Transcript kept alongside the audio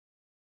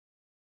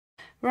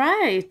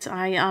Right,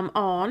 I am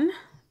on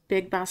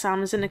Big Bass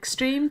Amazon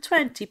Xtreme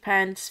 20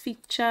 pence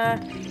feature.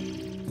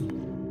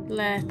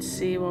 Let's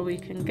see what we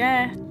can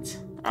get.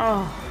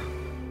 Oh,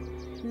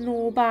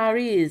 no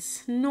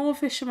berries, no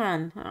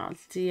fisherman. Oh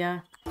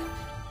dear.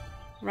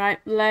 Right,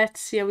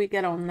 let's see how we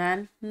get on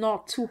then.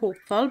 Not too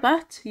hopeful,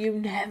 but you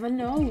never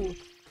know.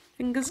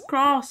 Fingers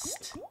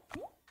crossed.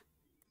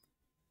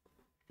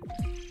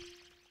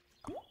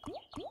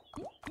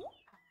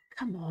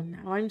 Come on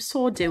now, I'm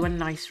so due a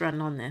nice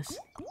run on this.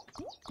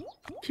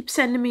 Keep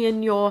sending me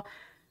in your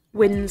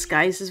wins,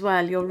 guys, as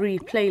well, your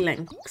replay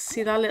links.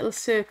 See that little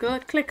circle?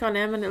 Click on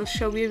him and it'll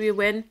show you your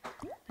win.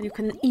 And you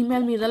can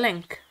email me the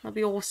link. That'll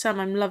be awesome.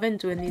 I'm loving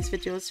doing these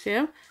videos for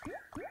you.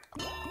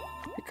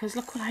 Because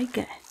look what I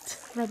get.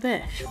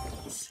 Rubbish.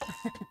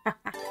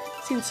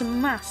 Seen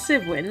some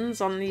massive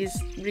wins on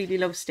these really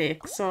low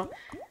stakes, so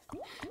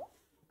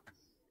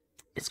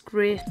it's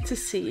great to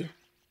see.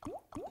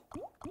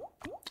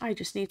 I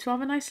just need to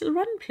have a nice little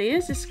run,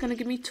 please. This is going to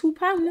give me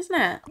 £2,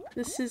 isn't it?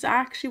 This is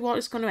actually what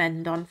it's going to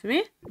end on for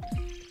me.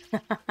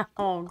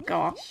 Oh,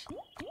 gosh.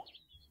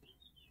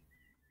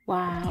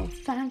 Wow,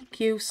 thank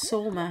you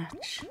so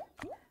much.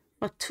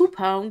 For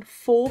 £2,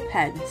 4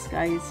 pence,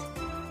 guys.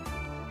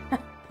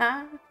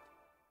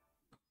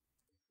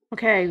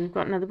 Okay, we've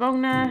got another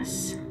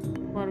bonus.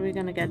 What are we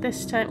going to get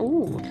this time?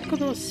 Oh, look at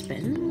those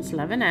spins.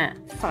 Loving it.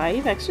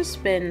 5 extra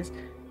spins.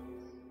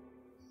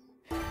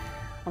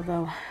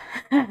 Although...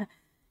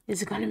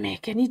 is it going to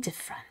make any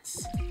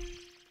difference?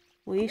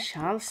 We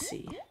shall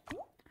see.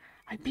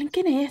 I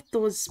blinking hate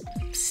those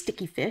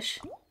sticky fish.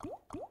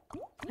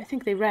 I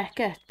think they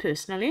wreck it,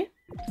 personally.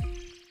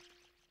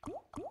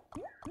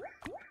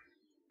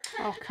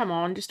 Oh, come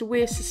on. Just a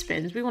waste of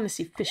spins. We want to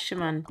see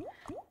fisherman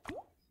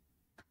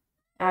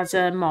as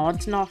a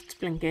mod, not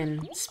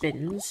blinking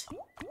spins.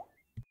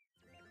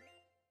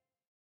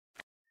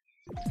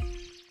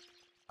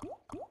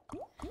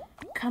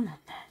 Come on,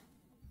 then.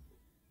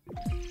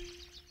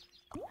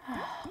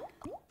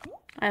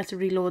 I have to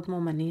reload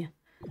more money.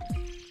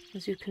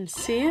 As you can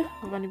see,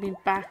 I've only been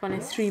back on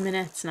it 3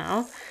 minutes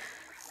now.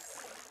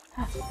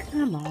 Oh,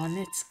 come on,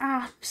 it's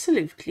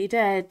absolutely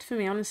dead for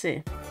me,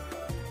 honestly.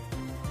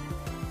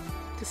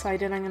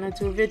 Decided I'm going to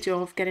do a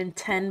video of getting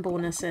 10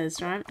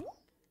 bonuses, right?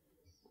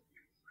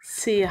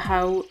 See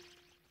how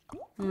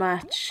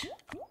much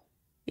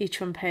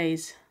each one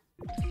pays.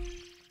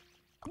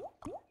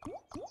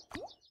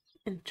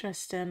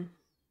 Interesting.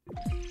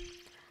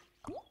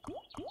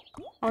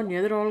 Oh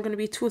no, they're all going to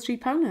be £2 or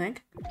 £3, I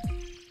think.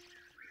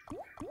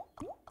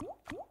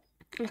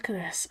 Look at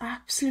this.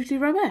 Absolutely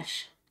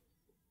rubbish.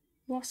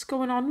 What's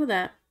going on with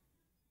it?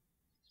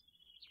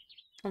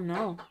 Oh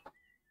no.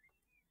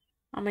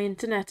 And my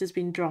internet has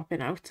been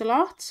dropping out a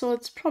lot, so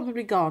it's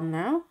probably gone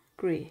now.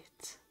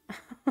 Great.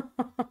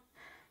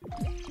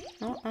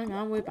 Oh, hang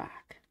on, we're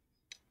back.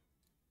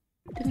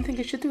 Didn't think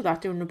I should do that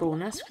during the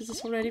bonus, because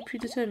it's already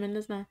predetermined,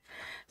 isn't it?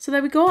 So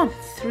there we go.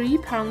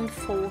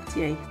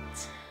 £3.48.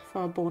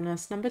 for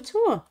bonus number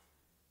 2.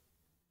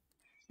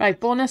 Right,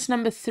 bonus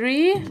number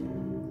 3.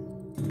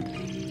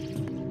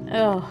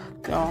 Oh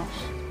gosh.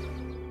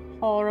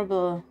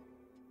 Horrible.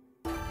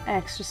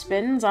 Extra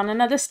spins and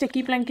another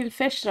sticky blinking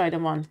fish that I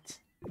don't want.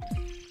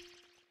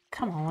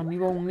 Come on,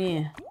 you owe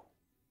me.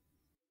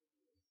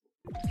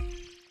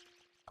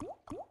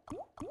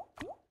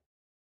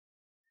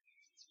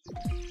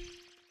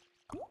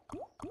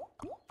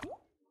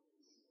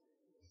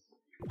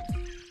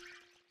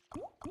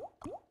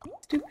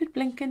 Stupid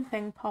blinking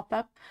thing pop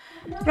up.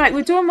 Right,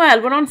 we're doing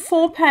well. We're on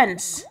 4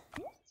 pence.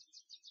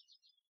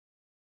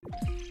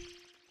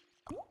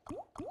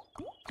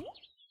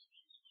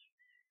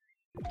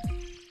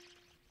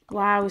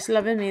 Wow, it's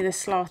loving me, this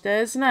slot,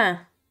 isn't it?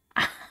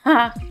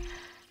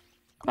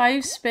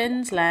 5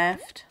 spins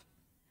left.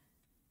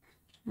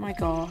 My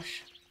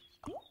gosh.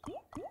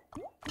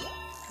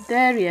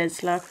 There he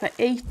is, look, for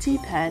 80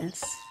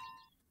 pence.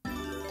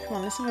 Come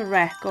on, let's have a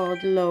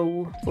record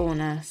low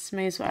bonus.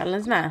 May as well,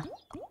 isn't it?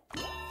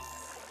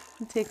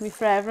 It'll take me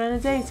forever and a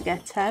day to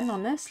get 10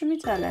 on this, let me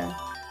tell you.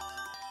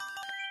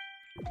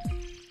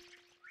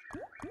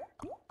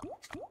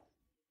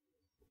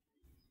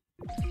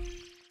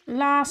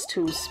 Last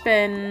 2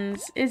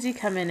 spins. Is he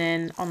coming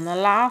in on the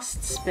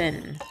last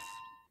spin?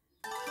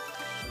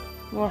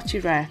 What do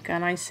you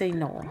reckon? I say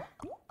no.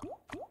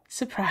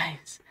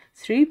 Surprise.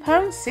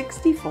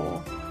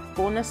 £3.64.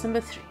 Bonus number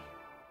 3.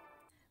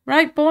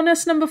 Right,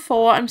 bonus number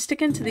 4. I'm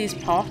sticking to these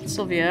pots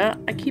over here.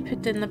 I keep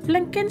hitting the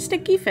blinking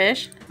sticky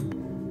fish.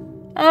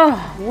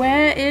 Oh,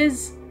 where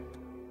is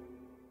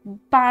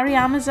Barry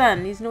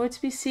Amazon? He's nowhere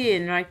to be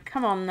seen. Right,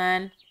 come on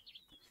then.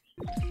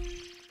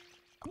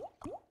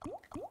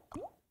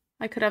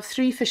 I could have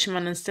 3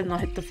 fishermen and still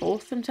not hit the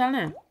 4th, I'm telling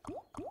you.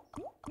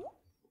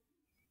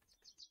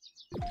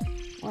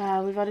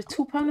 Wow, we've had a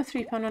 £2, a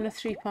 £3 and a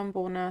 £3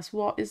 bonus.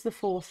 What is the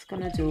 4th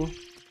going to do?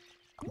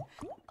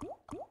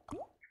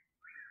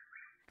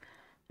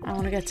 I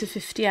want to get to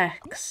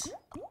 50x.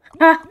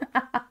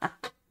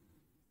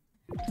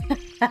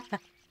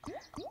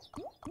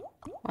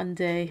 One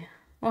day.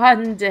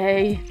 One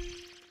day.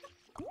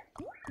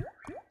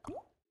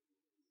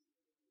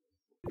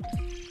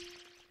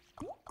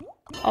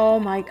 Oh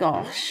my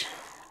gosh.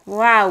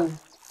 Wow.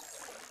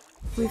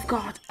 We've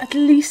got at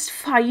least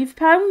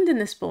 £5 in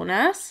this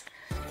bonus.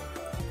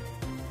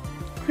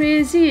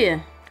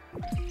 Crazy.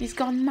 He's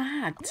gone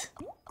mad.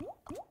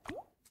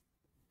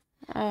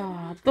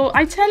 Oh, though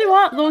I tell you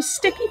what, those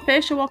sticky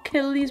fish are what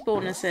kill these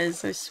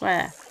bonuses, I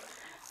swear.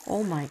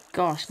 Oh my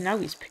gosh, now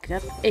he's picked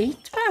up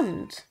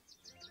 £8.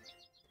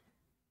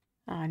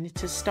 Oh, I need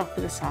to stop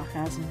with the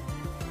sarcasm.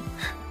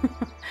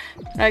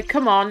 Right,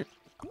 come on.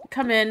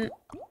 Come in.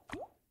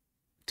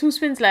 2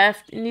 spins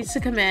left. He needs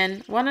to come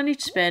in. 1 on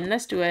each spin.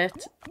 Let's do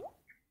it.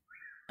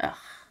 Ugh.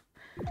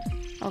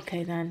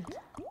 Okay then.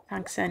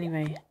 Thanks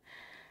anyway.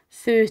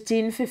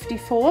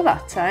 13.54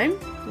 that time.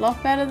 A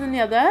lot better than the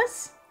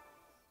others.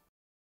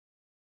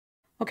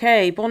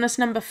 Okay, bonus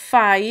number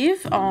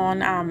 5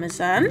 on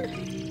Amazon.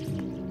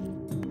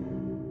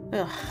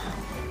 Ugh.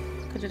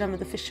 Could have done with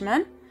the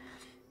fisherman.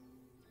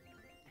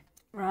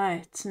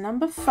 Right,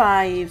 number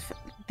 5.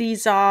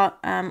 These are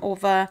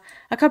over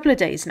a couple of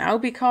days now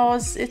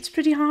because it's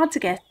pretty hard to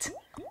get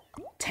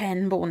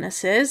 10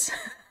 bonuses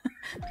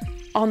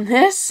on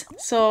this.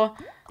 So,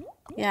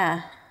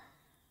 yeah,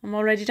 I'm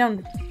already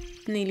down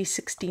nearly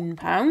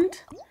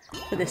 £16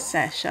 for this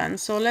session.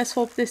 So let's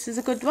hope this is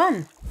a good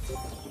one.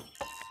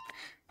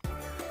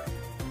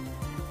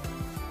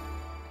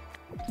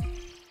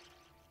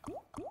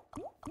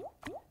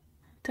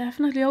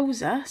 Definitely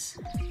owes us.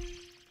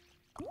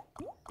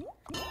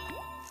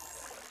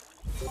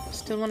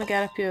 Still want to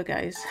get up here,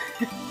 guys.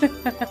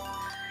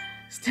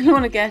 Still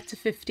want to get to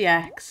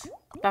 50x.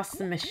 That's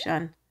the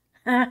mission.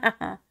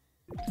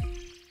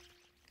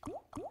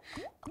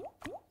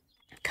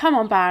 Come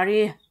on,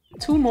 Barry.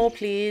 2 more,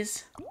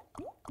 please.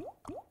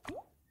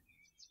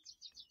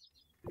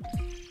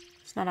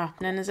 It's not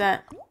happening, is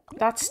it?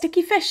 That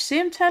sticky fish, see,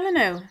 I'm telling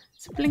you.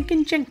 It's a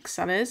blinking jinx,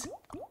 that is.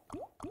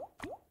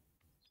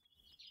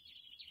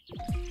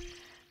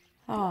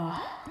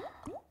 Oh,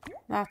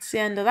 that's the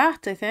end of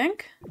that, I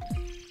think.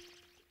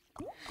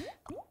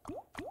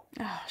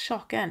 Oh,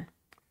 shocking.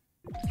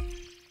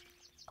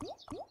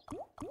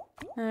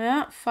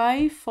 Yeah,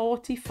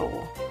 5.44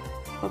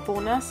 for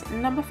bonus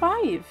number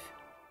 5.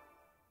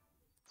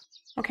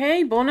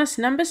 Okay, bonus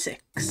number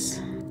 6.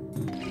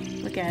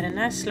 We're getting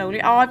there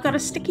slowly. Oh, I've got a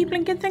sticky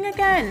blinking thing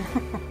again.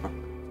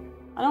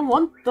 I don't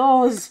want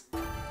those.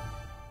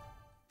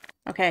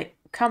 Okay,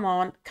 come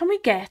on. Can we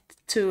get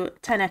to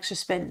 10 extra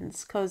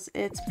spins? Because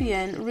it's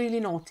being really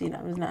naughty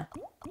now, isn't it?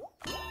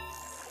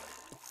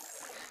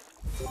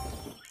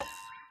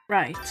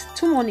 Right,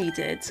 2 more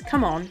needed.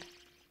 Come on.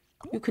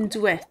 You can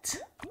do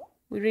it.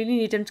 We really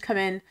need him to come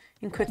in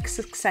quick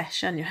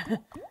succession.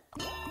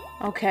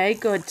 Okay,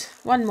 good.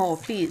 1 more,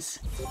 please.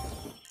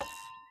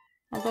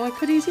 Although I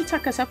could easily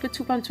tuck us up with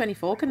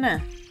 £2.24, couldn't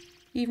I?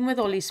 Even with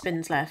all these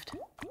spins left.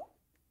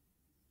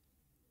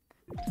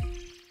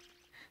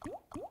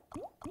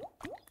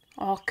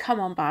 Oh, come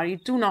on, Barry.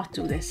 Do not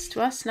do this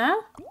to us now.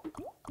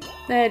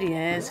 There he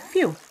is.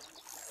 Phew.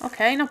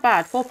 Okay, not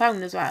bad.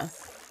 £4 as well.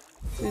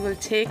 We will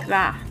take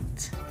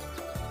that.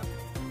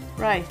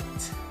 Right.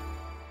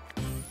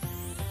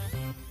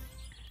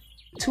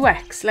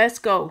 2x. Let's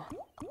go.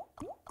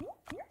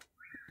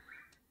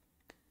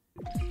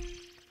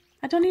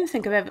 I don't even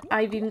think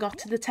I've even got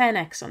to the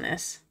 10x on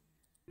this,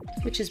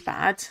 which is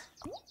bad.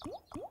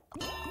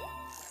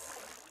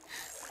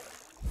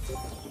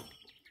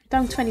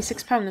 Down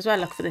 £26 as well,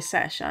 look, for this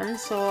session.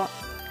 So,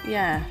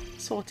 yeah,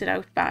 sort it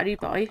out, Barry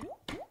boy.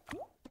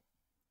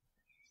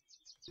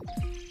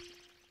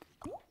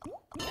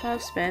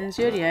 12 spins,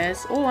 here he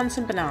is. Oh, and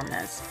some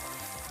bananas.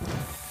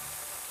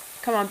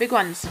 Come on, big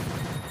ones.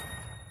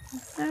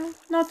 No,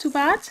 not too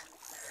bad.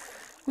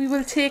 We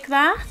will take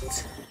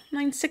that.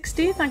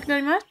 9.60, thank you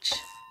very much.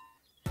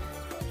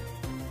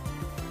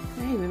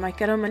 Hey, we might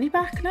get our money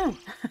back now.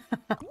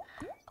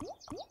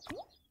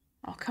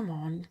 Oh, come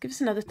on. Give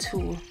us another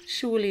 2.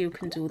 Surely you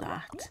can do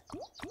that.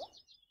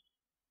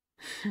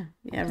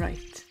 Yeah,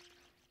 right.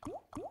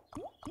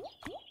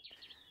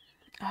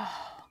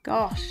 Oh,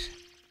 gosh.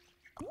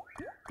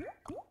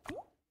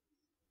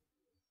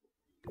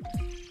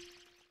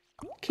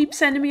 Keep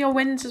sending me your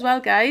wins as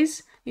well,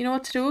 guys. You know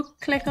what to do.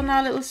 Click on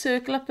that little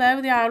circle up there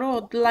with the arrow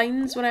or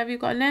lines, whatever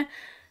you've got in there.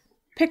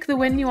 Pick the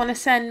win you want to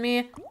send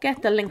me.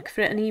 Get the link for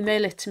it and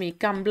email it to me.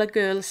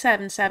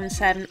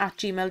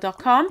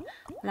 gamblergirl777@gmail.com,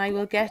 and I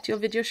will get your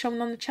video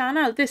shown on the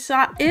channel. This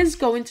is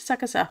going to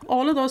tuck us up.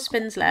 All of those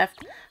spins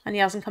left and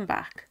he hasn't come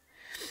back.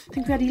 I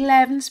think we had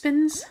 11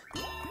 spins.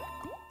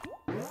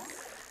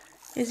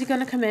 Is he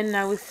going to come in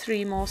now with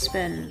 3 more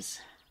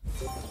spins?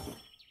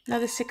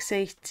 Another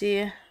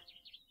 680.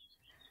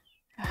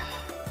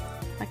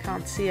 I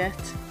can't see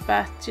it,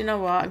 but you know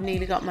what? I've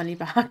nearly got money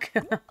back.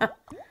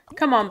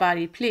 Come on,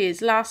 Barry,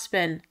 please. Last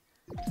spin.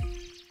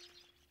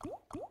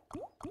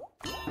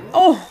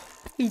 Oh,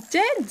 he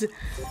did.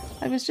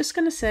 I was just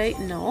going to say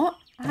no,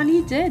 and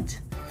he did.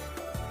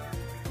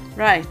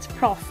 Right,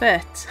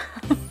 profit.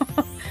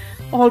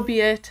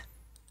 Albeit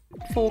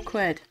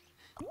 £4.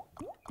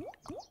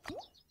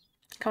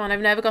 Come on,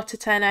 I've never got to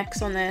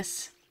 10x on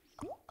this.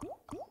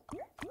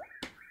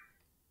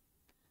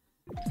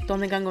 Don't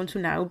think I'm going to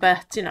now,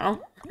 but, you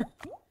know,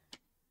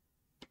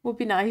 would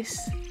be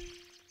nice.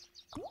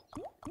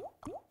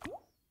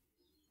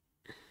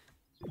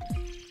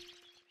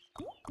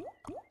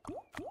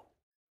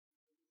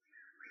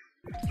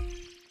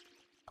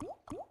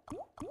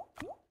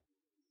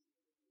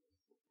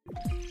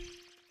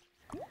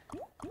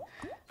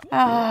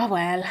 Ah,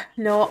 well,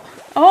 no.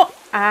 Oh,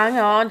 hang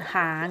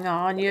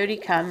on. Here he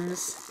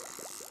comes.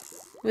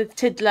 With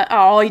Tiddler.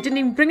 Oh, he didn't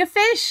even bring a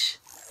fish.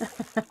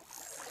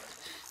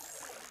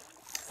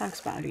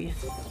 Thanks, Barry.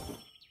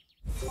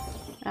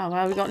 Oh,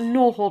 well, we got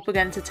no hope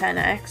against a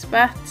 10x,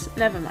 but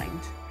never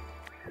mind.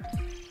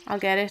 I'll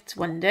get it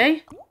one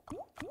day.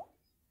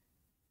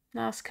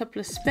 Last couple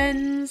of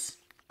spins.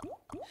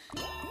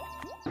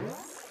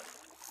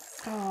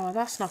 Oh,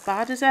 that's not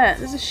bad, is it?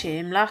 There's a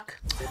shame, look.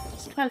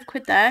 It's 12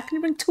 quid there. Can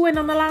you bring 2 in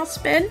on the last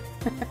spin?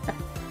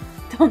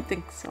 Don't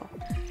think so.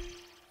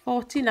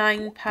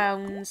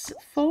 £49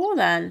 4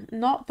 then.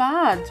 Not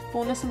bad.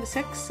 Bonus number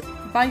 6,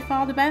 by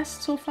far the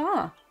best so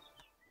far.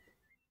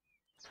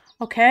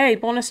 Okay,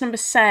 bonus number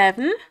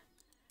 7.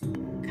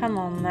 Come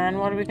on then,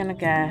 what are we going to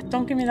get?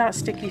 Don't give me that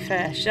sticky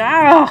fish.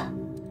 Ah!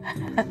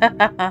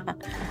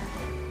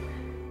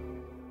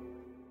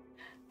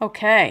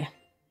 Okay.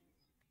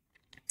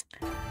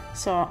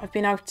 So I've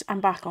been out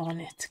and back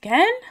on it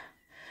again.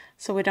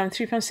 So we're down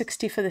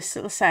 £3.60 for this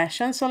little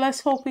session. So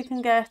let's hope we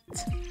can get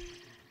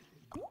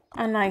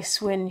a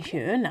nice win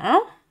here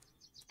now.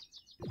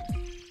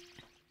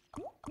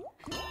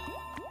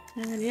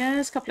 There it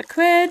is, a couple of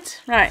quid.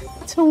 Right,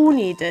 2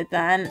 needed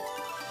then.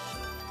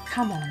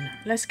 Come on,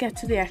 let's get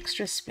to the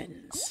extra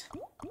spins.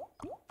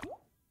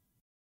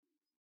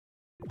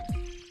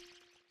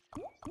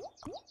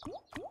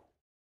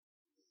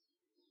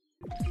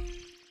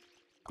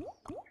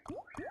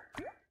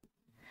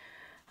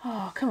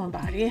 Oh, come on,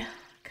 Barry.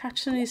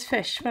 Catch some of these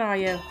fish. Where are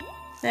you?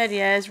 There he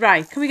is.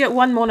 Right, can we get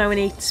one more now in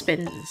 8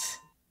 spins?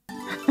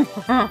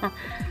 Oh,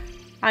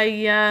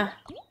 yes.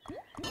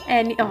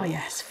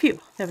 Phew.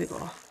 There we go.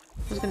 I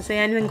was going to say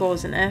anything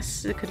goes in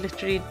this. It could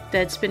literally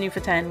dead spin you for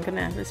 10, couldn't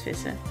it? Let's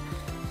face it.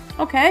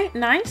 Okay,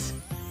 nice.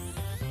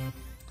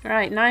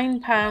 Right,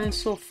 £9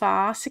 so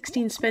far.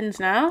 16 spins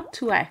now.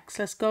 2x.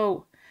 Let's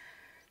go.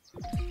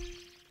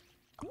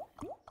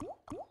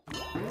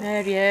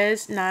 There he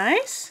is.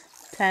 Nice.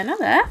 Tenner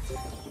there.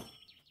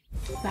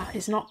 That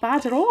is not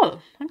bad at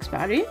all. Thanks,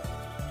 Barry.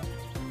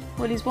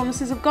 Well, these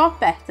bonuses have got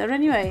better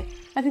anyway.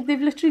 I think they've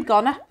literally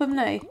gone up, haven't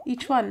they?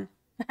 Each one.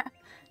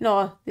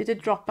 No, they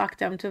did drop back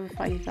down to a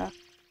 £5.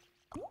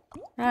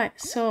 Right,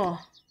 so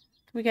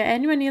we get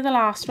anywhere near the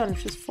last one,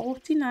 which was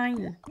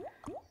 49.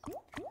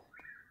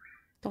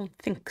 Don't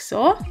think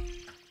so.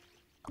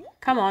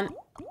 Come on.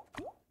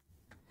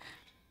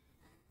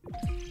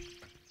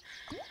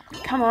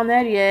 Come on,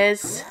 there he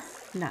is.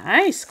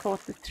 Nice,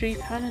 caught the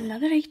 £3,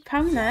 another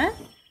 £8 there.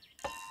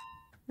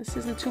 This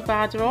isn't too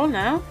bad at all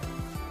now.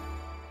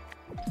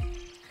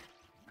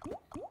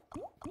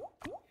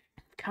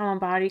 Come on,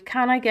 Barry,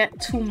 can I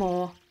get 2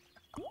 more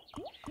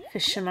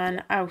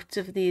fishermen out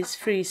of these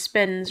free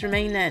spins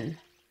remaining?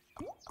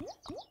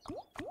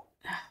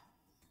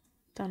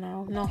 Don't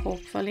know, not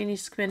hopeful. He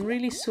needs to come in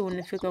really soon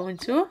if we're going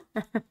to.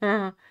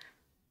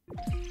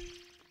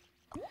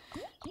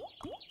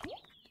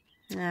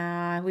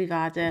 Ah, we've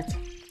had it.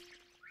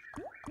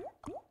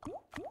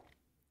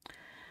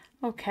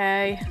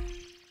 Okay.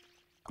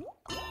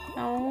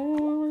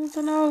 Oh, I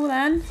don't know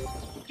then.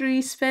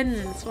 3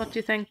 spins. What do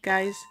you think,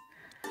 guys?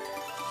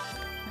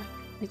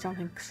 I don't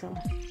think so.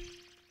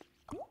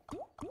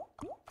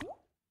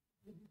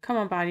 Come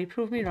on, Barry.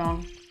 Prove me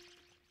wrong.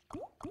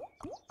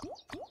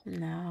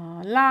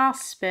 No.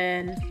 Last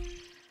spin.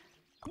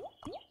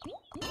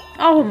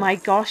 Oh my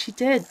gosh, he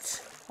did.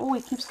 Oh,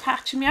 he keeps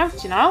catching me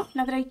out, you know.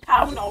 Another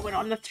 £8. Oh, we're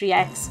on the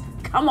 3x.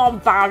 Come on,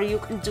 Barry. You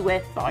can do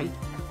it, boy.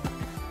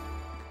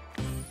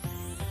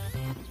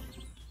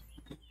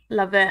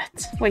 Love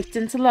it. Wait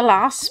until the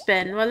last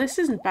spin. Well, this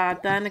isn't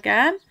bad then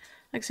again.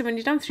 Like I said, when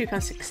you're down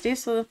 £3.60,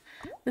 so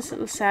this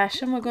little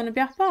session we're going to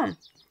be up on.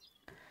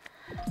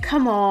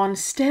 Come on,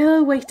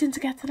 still waiting to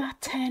get to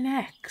that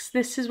 10x.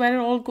 This is where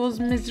it all goes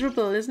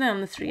miserable, isn't it,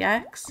 on the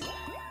 3x?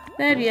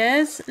 There he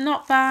is.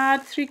 Not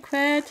bad. 3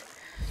 quid.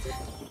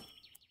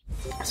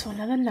 So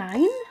another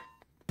 9.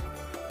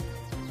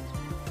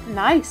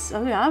 Nice.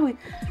 Oh yeah,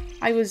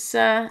 I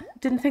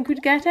didn't think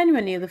we'd get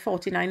anywhere near the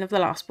 49 of the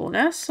last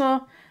bonus,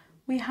 so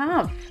we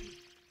have.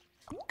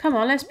 Come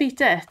on, let's beat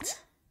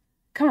it.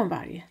 Come on,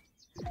 Barry.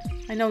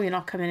 I know you're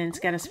not coming in to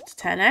get us to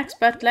 10x,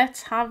 but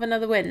let's have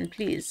another win,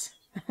 please.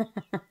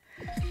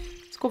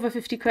 Let's go for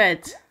 50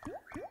 quid.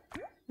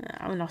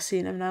 No, we're not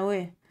seeing him now, are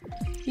we?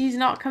 He's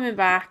not coming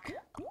back.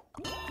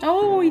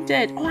 Oh, he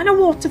did. Oh, and a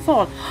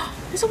waterfall.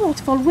 There's a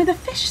waterfall with a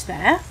fish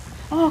there.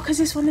 Oh, because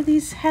it's one of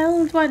these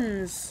held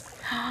ones.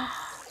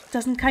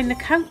 Doesn't kind of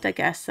count, I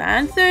guess,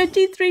 then.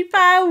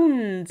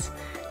 £33.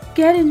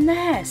 Get in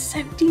there.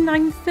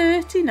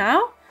 79.30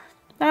 now.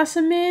 That's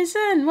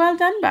amazing. Well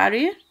done,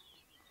 Barry.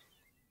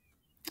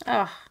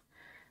 Oh,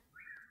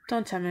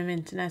 Don't tell me my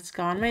internet's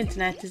gone. My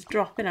internet is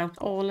dropping out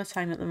all the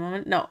time at the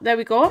moment. No, there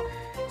we go.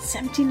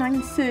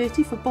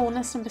 79.30 for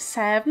bonus number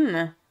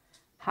 7.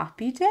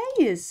 Happy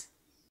days.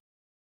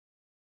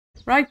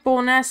 Right,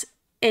 bonus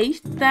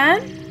 8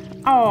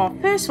 then. Oh,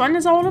 first one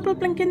is all about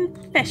blinking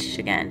fish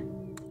again.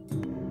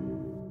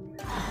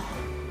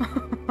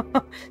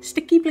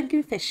 Sticky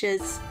blinking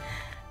fishes.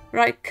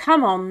 Right,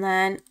 come on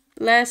then.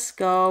 Let's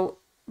go.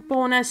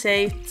 Bonus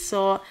 8.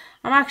 So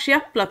I'm actually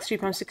up like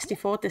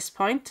 £3.64 at this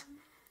point.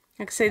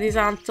 Like I say, these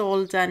aren't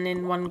all done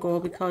in one go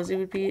because it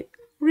would be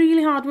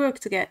really hard work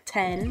to get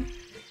 10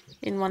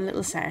 in one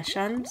little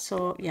session.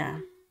 So yeah.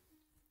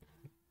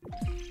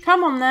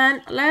 Come on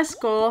then. Let's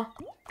go.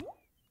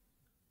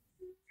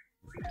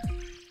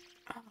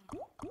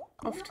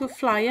 Off to a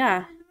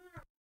flyer.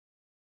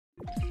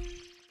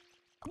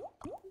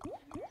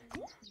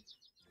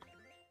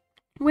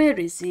 Where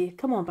is he?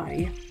 Come on,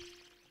 Barry.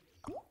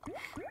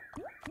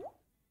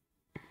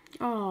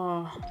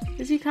 Oh,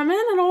 is he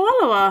coming at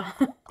all or?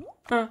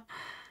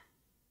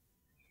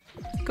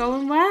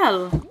 Going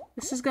well.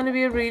 This is going to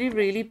be a really,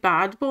 really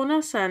bad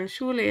bonus then,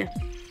 surely.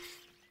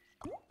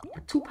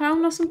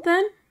 £2 or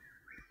something?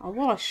 Oh,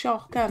 what a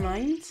shocker,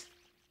 mind.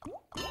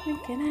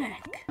 Thinking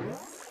heck.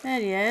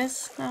 There he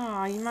is.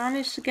 Oh, he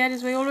managed to get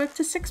his way all the way up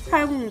to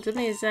 £6.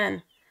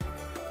 Amazing.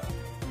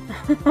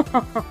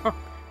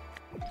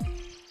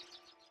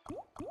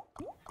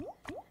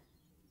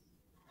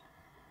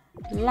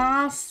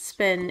 Last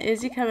spin.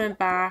 Is he coming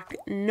back?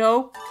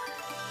 Nope.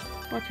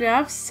 What do we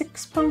have?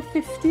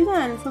 £6.50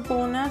 then for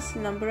bonus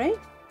number 8.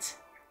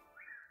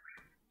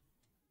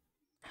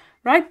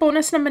 Right,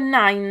 bonus number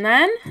 9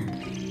 then.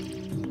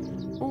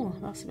 Oh,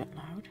 that's a bit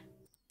loud.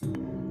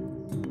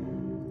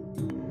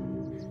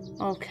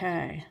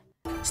 Okay.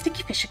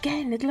 Sticky fish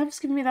again. It loves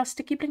giving me that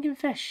sticky blinking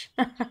fish.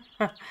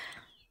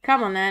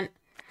 Come on then.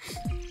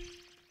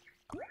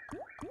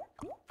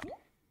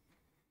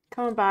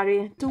 Come on,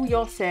 Barry. Do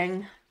your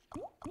thing.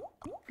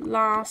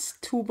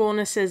 Last 2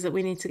 bonuses that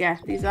we need to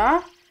get. These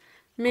are.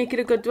 Make it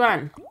a good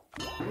one.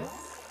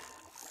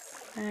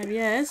 There he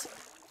is.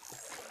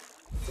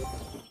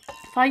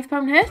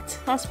 £5 hit.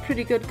 That's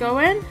pretty good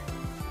going.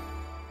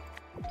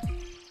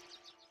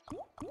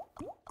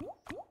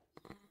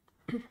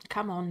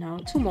 Come on now.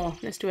 2 more.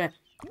 Let's do it.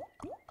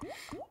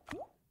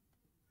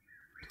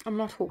 I'm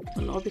not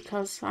hopeful though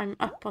because I'm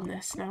up on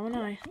this now, aren't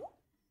I?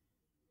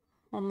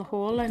 On the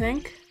whole, I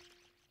think.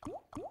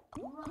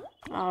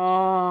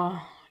 Oh,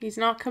 he's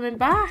not coming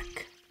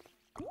back.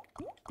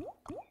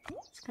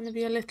 It's going to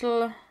be a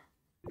little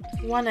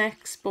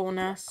 1x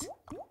bonus.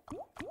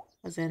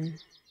 As in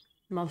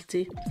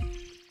multi.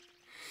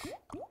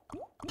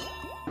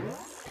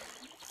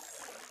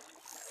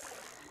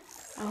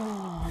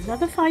 Oh,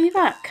 another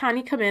 £5. Can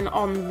he come in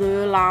on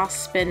the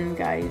last spin,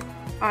 guys?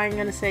 I'm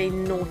going to say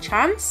no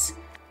chance.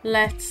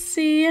 Let's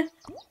see.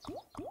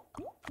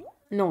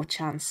 No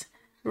chance.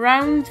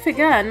 Round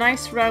figure.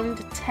 Nice round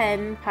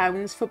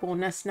 £10 for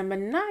bonus number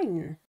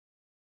 9.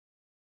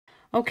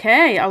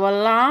 Okay, our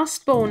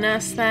last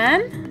bonus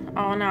then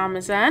on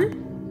Amazon.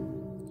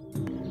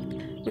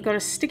 We've got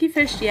a sticky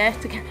fish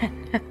yet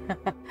again.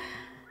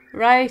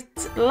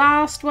 Right,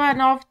 last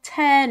one of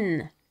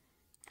 10.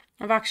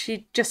 I've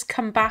actually just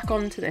come back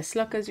onto this.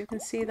 Look, as you can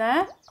see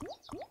there.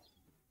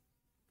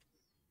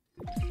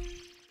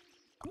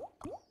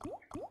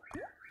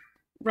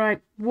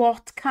 Right,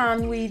 what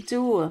can we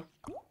do?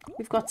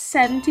 We've got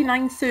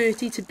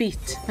 79.30 to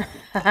beat.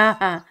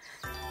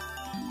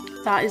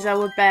 That is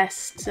our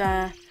best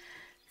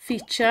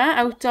feature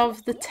out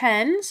of the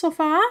 10 so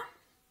far.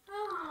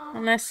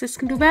 Unless this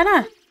can do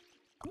better.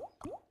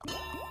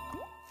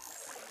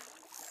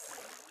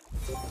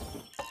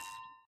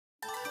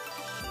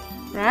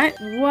 Right,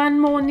 one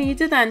more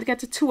needed then to get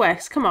to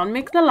 2x. Come on,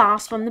 make the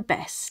last one the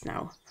best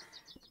now.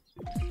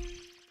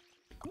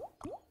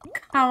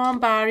 Come on,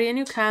 Barry, and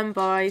you can,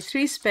 boy.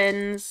 3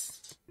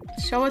 spins.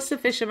 Show us the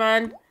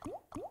fisherman.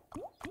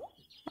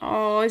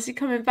 Oh, is he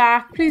coming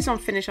back? Please don't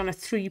finish on a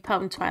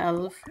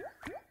 £3.12.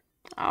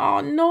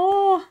 Oh,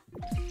 no.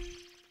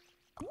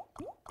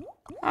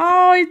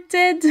 Oh, it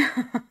did.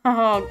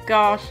 Oh,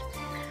 gosh.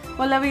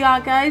 Well, there we are,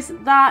 guys.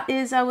 That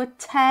is our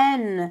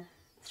 10.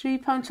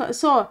 £3.12.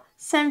 So,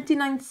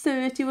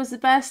 79.30 was the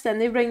best. Then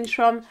they ranged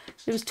from,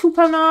 it was £2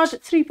 odd,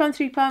 £3,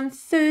 £3,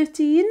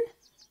 13,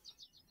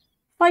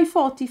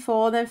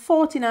 £5.44, then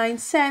 49,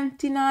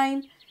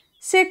 79,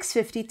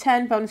 £6.50,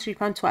 £10,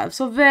 £3.12.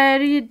 So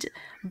varied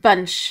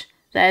bunch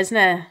there, isn't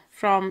it?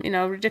 From, you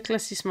know,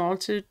 ridiculously small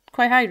to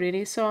quite high,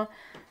 really. So,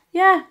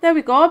 yeah, there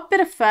we go. A bit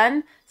of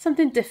fun,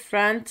 something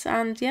different.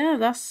 And, yeah,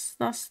 that's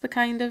the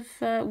kind of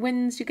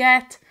wins you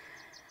get.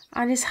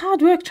 And it's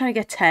hard work trying to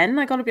get 10,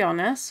 I got to be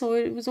honest. So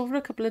it was over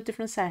a couple of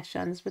different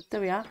sessions, but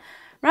there we are.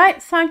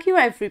 Right, thank you,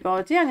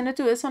 everybody. I'm going to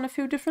do this on a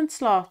few different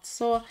slots.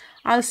 So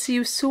I'll see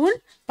you soon.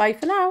 Bye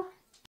for now.